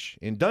watch,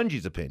 in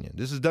Dungy's opinion,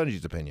 this is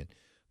Dungy's opinion,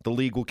 the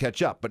league will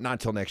catch up, but not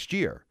until next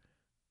year.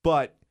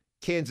 But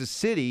Kansas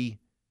City,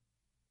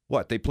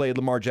 they played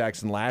Lamar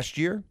Jackson last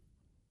year?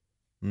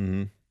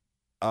 Played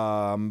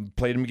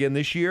him again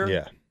this year?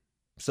 Yeah.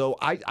 So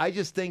I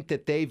just think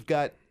that they've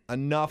got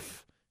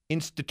enough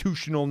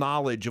institutional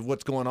knowledge of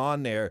what's going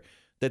on there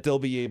that they'll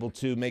be able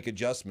to make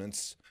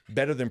adjustments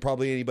better than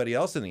probably anybody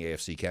else in the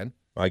AFC can.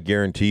 I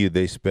guarantee you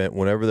they spent,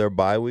 whenever their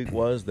bye week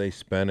was, they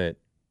spent it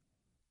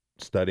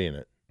studying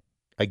it.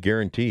 I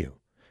guarantee you.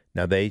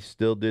 Now, they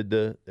still did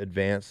the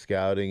advanced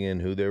scouting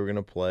and who they were going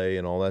to play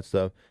and all that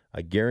stuff.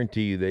 I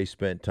guarantee you they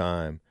spent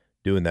time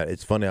doing that.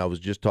 It's funny, I was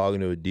just talking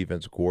to a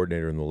defensive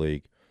coordinator in the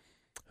league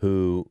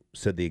who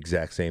said the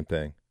exact same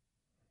thing.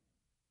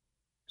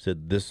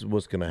 Said, this is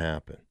what's going to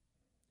happen.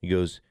 He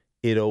goes,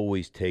 it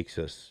always takes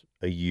us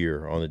a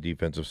year on the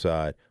defensive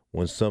side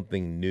when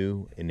something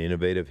new and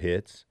innovative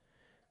hits.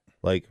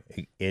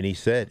 And he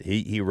said,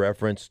 he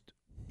referenced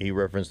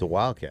the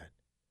Wildcat.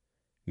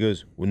 He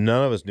goes, well,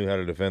 none of us knew how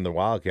to defend the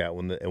Wildcat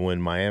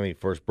when Miami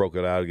first broke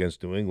it out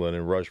against New England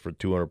and rushed for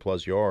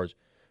 200-plus yards.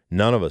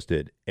 None of us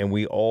did. And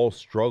we all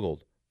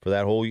struggled for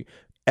that whole year.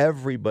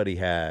 Everybody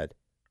had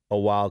a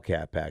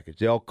Wildcat package.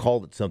 They all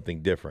called it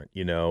something different.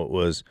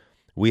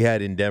 We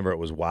had in Denver, it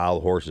was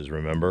Wild Horses,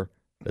 remember?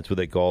 That's what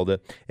they called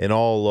it. And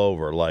all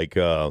over,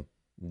 Atlanta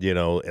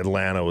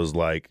was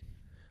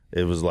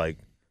it was like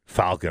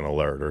Falcon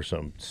Alert or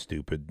some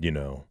stupid,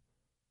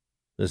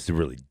 This is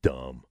really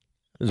dumb.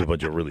 This is a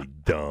bunch of really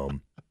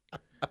dumb.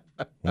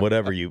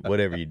 Whatever you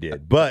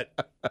did. But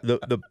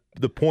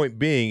the point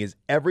being is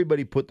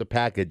everybody put the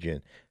package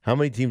in. How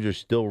many teams are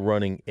still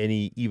running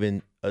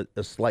even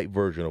a slight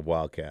version of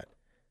Wildcat?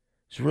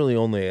 It's really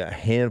only a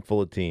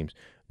handful of teams.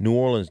 New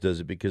Orleans does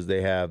it because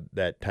they have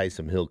that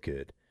Taysom Hill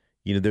kid.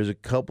 There's a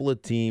couple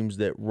of teams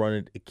that run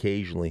it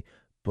occasionally,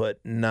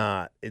 but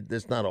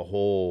there's not a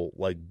whole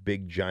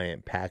big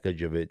giant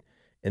package of it.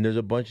 And there's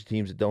a bunch of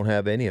teams that don't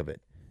have any of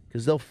it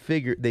because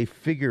they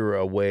figure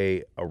a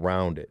way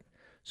around it.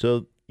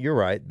 So you're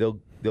right. They'll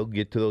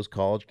get to those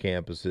college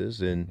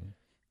campuses and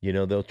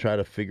they'll try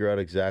to figure out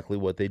exactly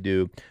what they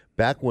do.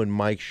 Back when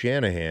Mike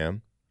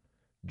Shanahan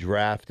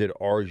drafted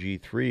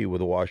RG3 with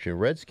the Washington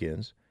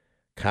Redskins,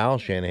 Kyle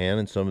Shanahan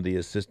and some of the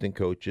assistant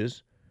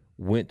coaches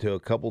went to a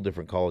couple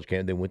different college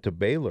camps. They went to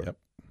Baylor. Yep.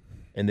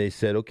 And they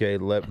said, okay,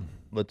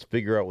 let's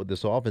figure out what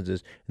this offense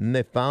is. And then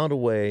they found a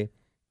way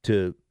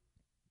to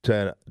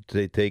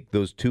take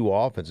those two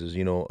offenses,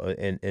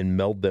 and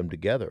meld them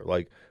together.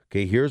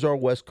 Okay, here's our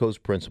West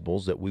Coast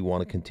principles that we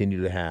want to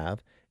continue to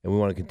have and we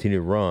want to continue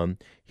to run.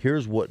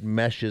 Here's what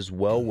meshes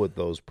well with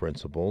those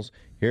principles.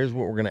 Here's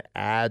what we're going to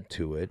add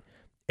to it.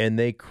 And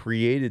they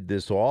created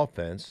this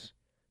offense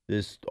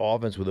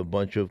with a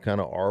bunch of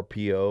kind of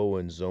RPO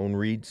and zone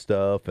read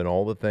stuff and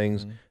all the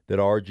things that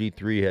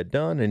RG3 had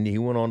done, and he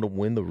went on to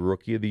win the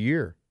Rookie of the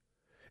Year.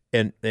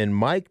 And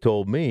Mike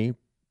told me,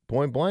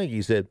 point blank,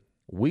 he said,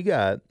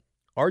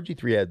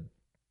 RG3 had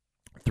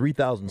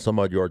 3,000 some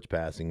odd yards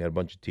passing, had a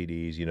bunch of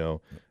TDs,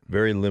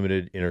 very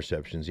limited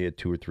interceptions. He had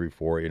 2 or 3,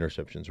 4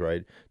 interceptions,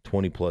 right?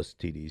 20 plus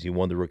TDs. He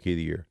won the Rookie of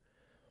the Year.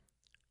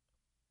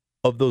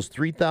 Of those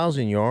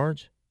 3,000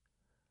 yards,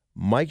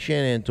 Mike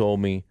Shanahan told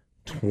me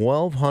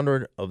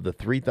 1,200 of the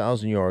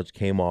 3,000 yards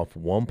came off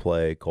one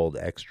play called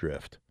X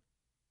drift.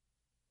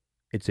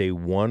 It's a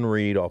one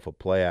read off a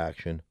play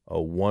action,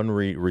 a one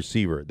read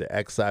receiver, the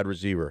X side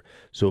receiver.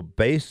 So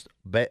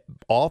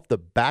off the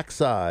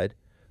backside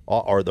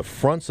or the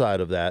front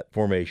side of that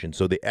formation.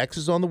 So the X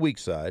is on the weak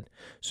side.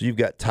 So you've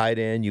got tight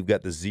end, you've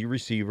got the Z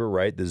receiver,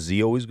 right? The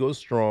Z always goes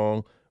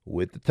strong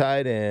with the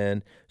tight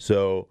end.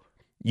 So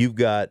you've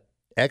got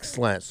X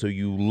slant. So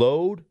you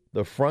load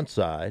the front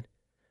side,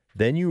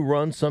 then you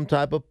run some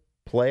type of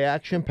play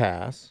action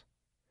pass,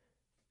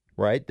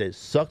 right? That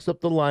sucks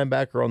up the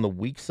linebacker on the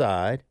weak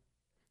side.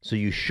 So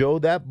you show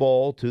that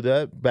ball to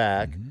the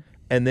back,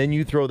 and then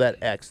you throw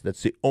that X.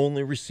 That's the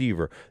only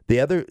receiver. The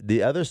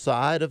other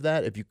side of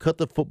that, if you cut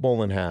the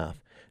football in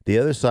half, the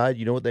other side,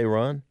 you know what they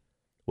run?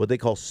 What they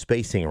call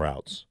spacing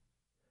routes.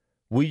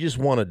 We just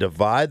want to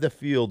divide the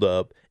field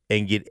up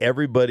and get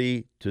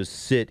everybody to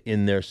sit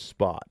in their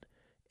spot.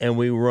 And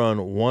we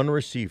run one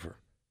receiver.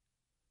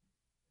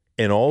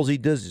 And all he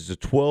does is a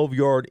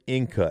 12-yard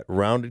in cut,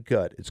 rounded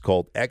cut. It's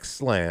called X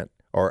slant,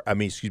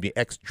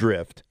 X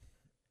drift.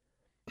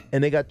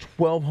 And they got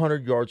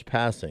 1,200 yards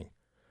passing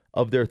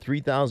of their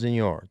 3,000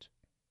 yards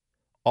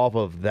off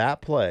of that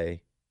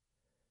play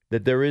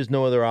that there is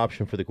no other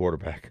option for the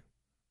quarterback.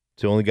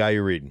 It's the only guy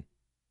you're reading.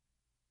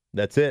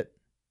 That's it.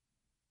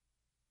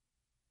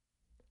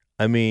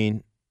 I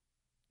mean,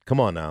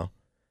 come on now.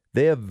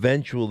 The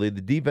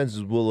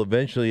defenses will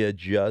eventually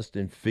adjust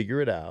and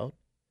figure it out,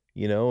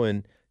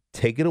 and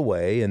take it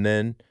away. And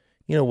then,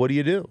 what do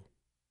you do?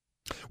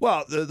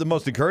 Well, the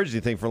most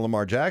encouraging thing for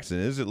Lamar Jackson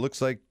is it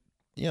looks like,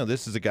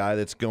 this is a guy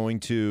that's going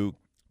to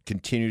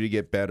continue to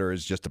get better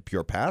as just a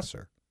pure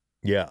passer.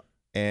 Yeah.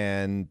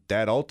 And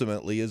that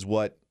ultimately is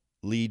what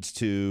leads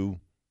to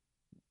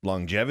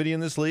longevity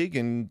in this league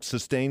and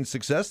sustained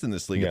success in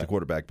this league at the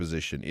quarterback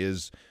position,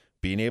 is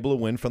being able to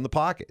win from the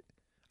pocket.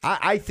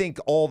 I think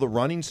all the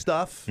running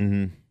stuff,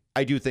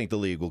 I do think the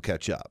league will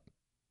catch up.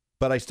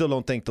 But I still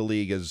don't think the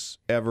league has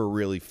ever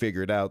really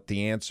figured out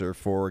the answer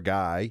for a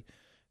guy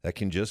that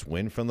can just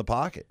win from the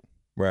pocket.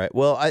 Right.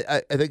 Well,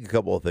 I think a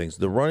couple of things.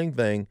 The running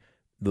thing,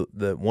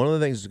 the one of the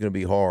things that's going to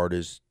be hard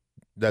is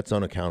that's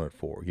unaccounted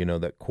for.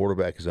 That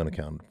quarterback is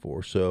unaccounted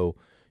for. So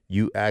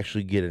you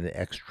actually get an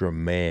extra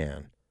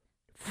man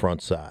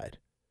front side.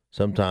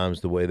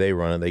 Sometimes the way they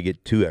run it, they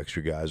get 2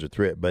 extra guys or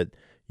 3, but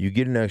you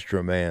get an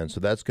extra man. So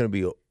that's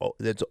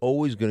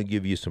always going to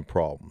give you some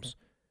problems.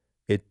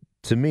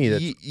 To me,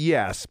 that's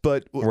yes,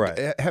 but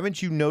right.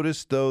 Haven't you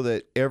noticed though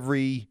that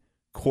every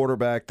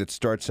quarterback that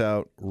starts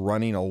out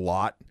running a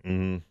lot,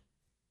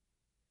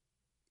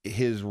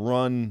 his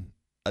run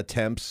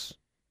attempts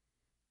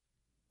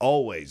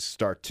always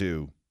start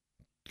to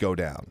go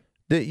down.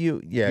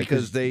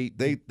 Because they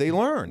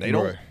learn. They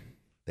don't.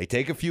 They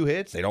take a few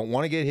hits. They don't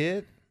want to get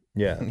hit.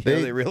 Yeah,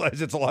 they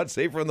realize it's a lot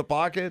safer in the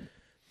pocket.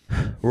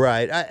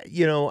 Right.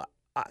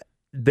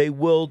 They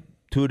will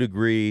to a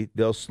degree.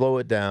 They'll slow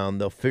it down.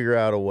 They'll figure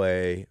out a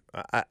way.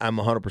 I'm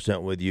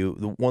 100% with you.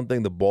 The one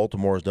thing that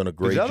Baltimore has done a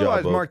great job of.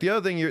 Otherwise, Mark, the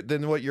other thing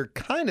then what you're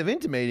kind of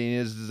intimating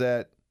is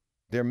that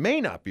there may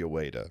not be a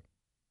way to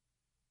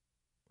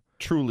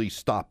truly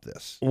stop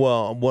this.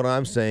 Well, what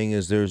I'm saying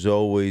is you're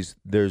always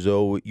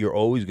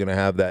going to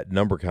have that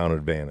number count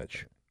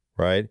advantage,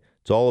 right?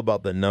 It's all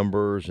about the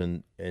numbers,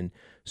 and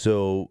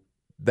so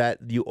that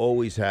you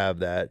always have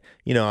that.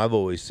 I've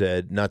always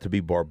said, not to be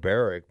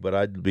barbaric, but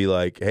I'd be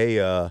like,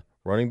 hey,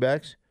 running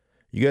backs,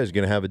 you guys are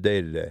going to have a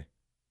day today.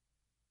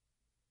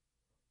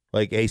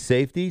 Like, hey,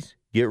 safeties,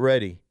 get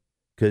ready,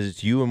 because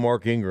it's you and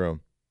Mark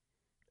Ingram,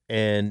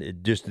 and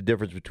just the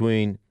difference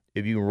between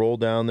if you can roll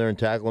down there and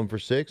tackle him for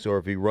 6, or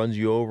if he runs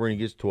you over and he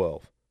gets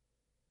 12.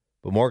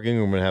 But Mark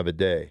Ingram going to have a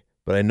day.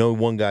 But I know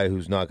one guy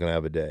who's not going to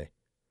have a day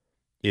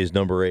is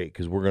number 8,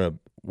 because we're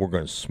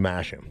gonna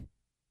smash him.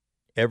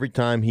 Every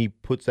time he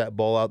puts that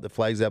ball out, that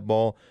flags that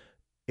ball,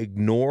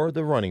 ignore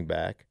the running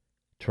back,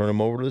 turn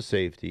him over to the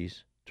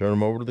safeties, turn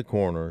him over to the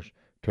corners,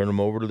 turn him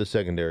over to the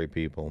secondary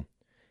people,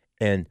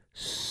 and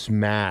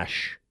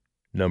smash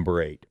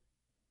number 8.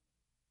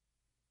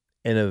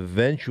 And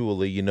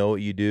eventually, you know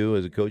what you do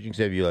as a coaching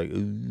staff? You're like,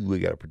 ooh, we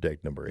got to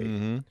protect number 8.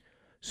 Mm-hmm.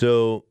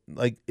 So,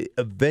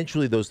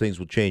 eventually those things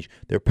will change.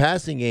 Their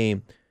passing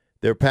game,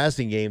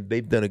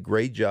 they've done a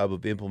great job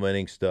of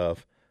implementing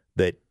stuff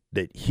that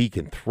he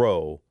can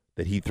throw,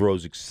 that he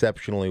throws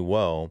exceptionally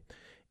well,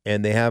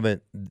 and they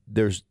haven't.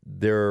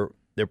 They're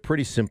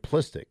pretty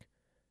simplistic.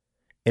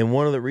 And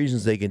one of the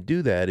reasons they can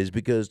do that is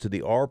because to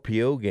the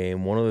RPO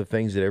game, one of the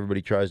things that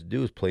everybody tries to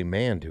do is play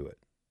man to it.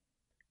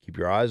 Keep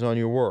your eyes on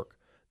your work.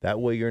 That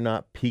way you're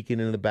not peeking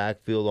in the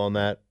backfield on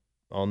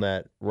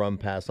that run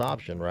pass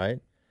option, right?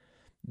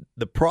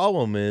 The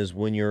problem is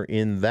when you're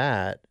in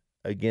that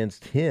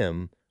against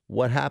him,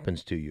 what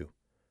happens to you?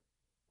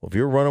 Well, if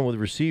you're running with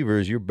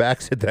receivers, your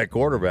back's at that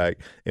quarterback,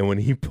 and when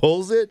he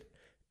pulls it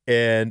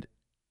and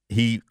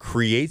he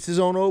creates his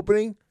own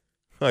opening.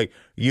 Like,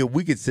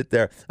 we could sit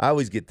there. I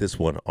always get this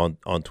one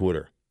on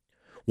Twitter.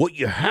 What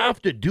you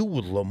have to do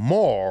with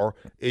Lamar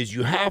is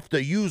you have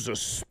to use a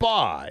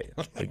spy.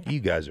 Like, you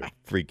guys are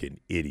freaking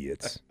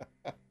idiots.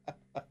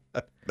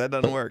 That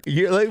doesn't work.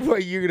 You're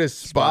going to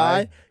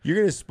spy? You're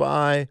going to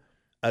spy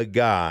a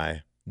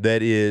guy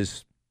that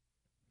is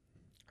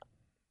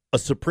a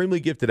supremely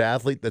gifted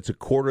athlete that's a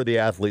quarter of the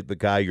athlete, the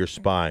guy you're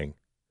spying,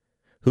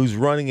 who's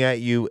running at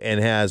you and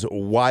has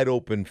wide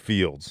open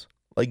fields.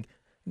 Like,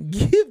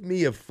 give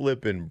me a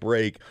flipping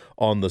break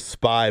on the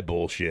spy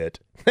bullshit.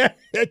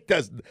 It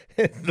doesn't.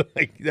 It's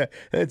like that.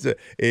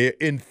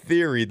 In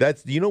theory,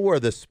 that's where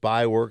the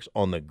spy works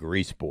on the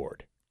grease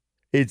board.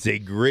 It's a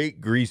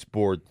great grease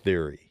board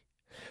theory.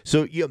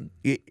 So you've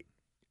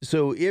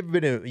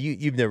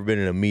never been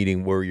in a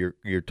meeting where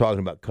you're talking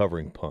about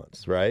covering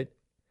punts, right?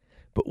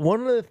 But one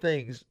of the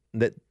things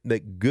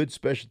that good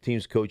special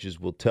teams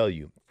coaches will tell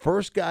you: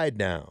 first guy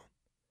down,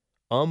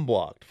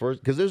 unblocked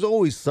first, because there's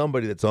always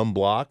somebody that's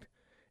unblocked.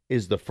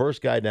 Is the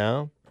first guy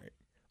down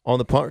on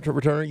the punt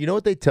returner? You know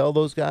what they tell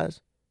those guys?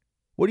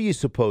 What do you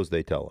suppose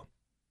they tell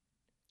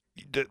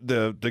them?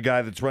 The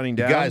guy that's running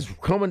down? The guy's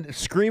coming,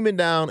 screaming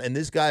down, and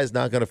this guy is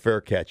not going to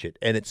fair catch it.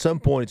 And at some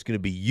point, it's going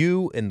to be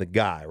you and the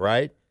guy,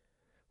 right?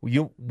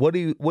 What do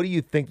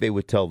you think they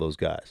would tell those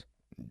guys?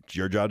 It's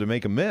your job to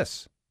make a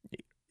miss.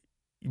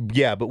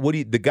 Yeah, but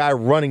the guy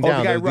running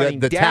down,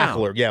 the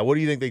tackler. Yeah, what do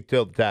you think they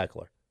tell the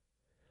tackler?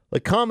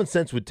 Like, common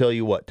sense would tell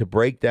you what? To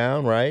break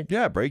down, right?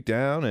 Yeah, break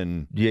down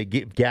and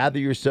gather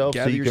yourself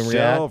so you can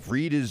react.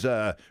 Read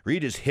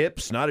his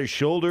hips, not his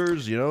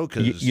shoulders,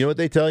 because... You know what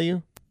they tell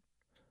you?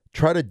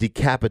 Try to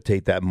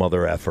decapitate that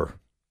mother effer.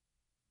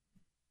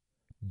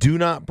 Do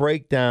not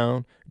break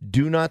down.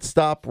 Do not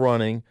stop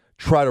running.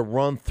 Try to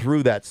run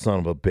through that son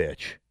of a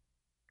bitch,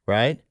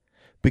 right?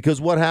 Because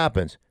what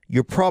happens?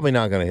 You're probably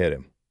not going to hit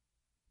him.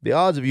 The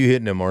odds of you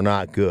hitting him are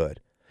not good.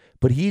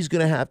 But he's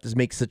going to have to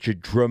make such a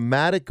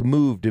dramatic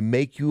move to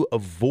make you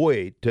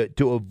avoid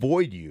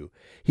you.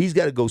 He's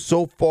got to go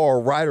so far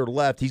right or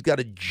left. He's got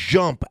to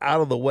jump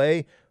out of the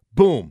way.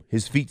 Boom,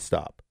 his feet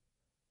stop.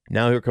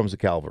 Now here comes the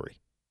cavalry.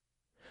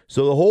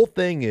 So the whole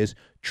thing is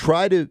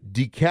try to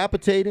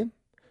decapitate him,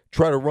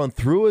 try to run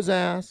through his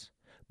ass,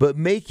 but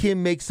make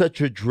him make such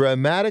a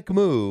dramatic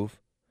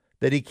move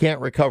that he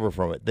can't recover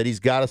from it, that he's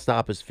got to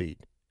stop his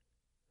feet.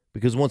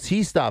 Because once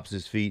he stops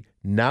his feet,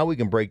 now we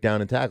can break down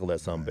and tackle that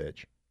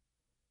sumbitch.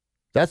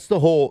 That's the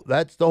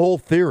whole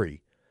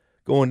theory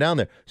going down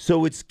there.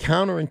 So it's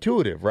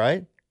counterintuitive,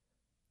 right?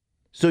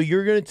 So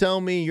you're going to tell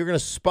me you're going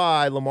to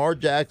spy Lamar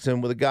Jackson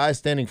with a guy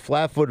standing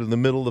flat-footed in the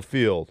middle of the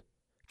field.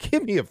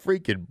 Give me a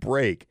freaking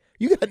break.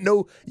 You've got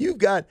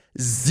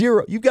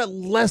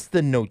less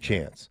than no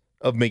chance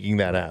of making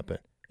that happen.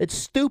 It's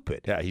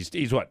stupid. Yeah,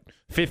 he's what,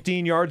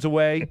 15 yards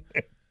away?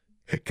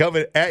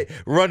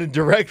 Running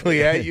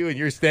directly at you, and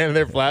you're standing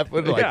there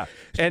flat-footed, like,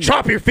 and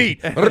chop your feet.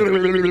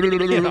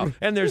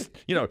 And there's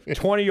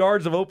 20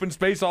 yards of open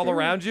space all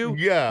around you.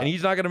 Yeah, and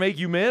he's not going to make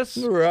you miss.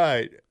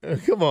 Right?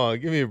 Come on,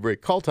 give me a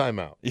break. Call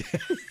timeout.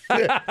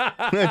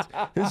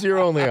 This is your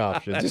only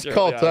option. Just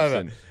call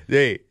timeout.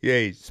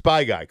 Hey,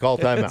 spy guy, call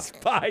timeout.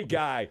 Spy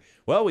guy.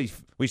 Well,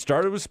 we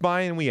started with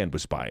spying and we end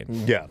with spying.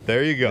 Yeah,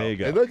 there you go.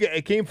 And look,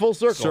 it came full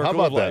circle. How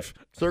about that?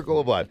 Circle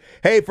of life.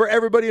 Hey, for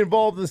everybody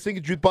involved in the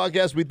Stinking Truth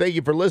podcast, we thank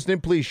you for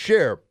listening. Please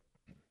share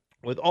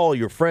with all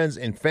your friends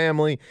and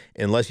family,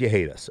 unless you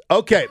hate us.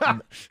 Okay.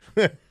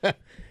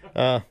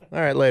 All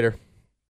right, later.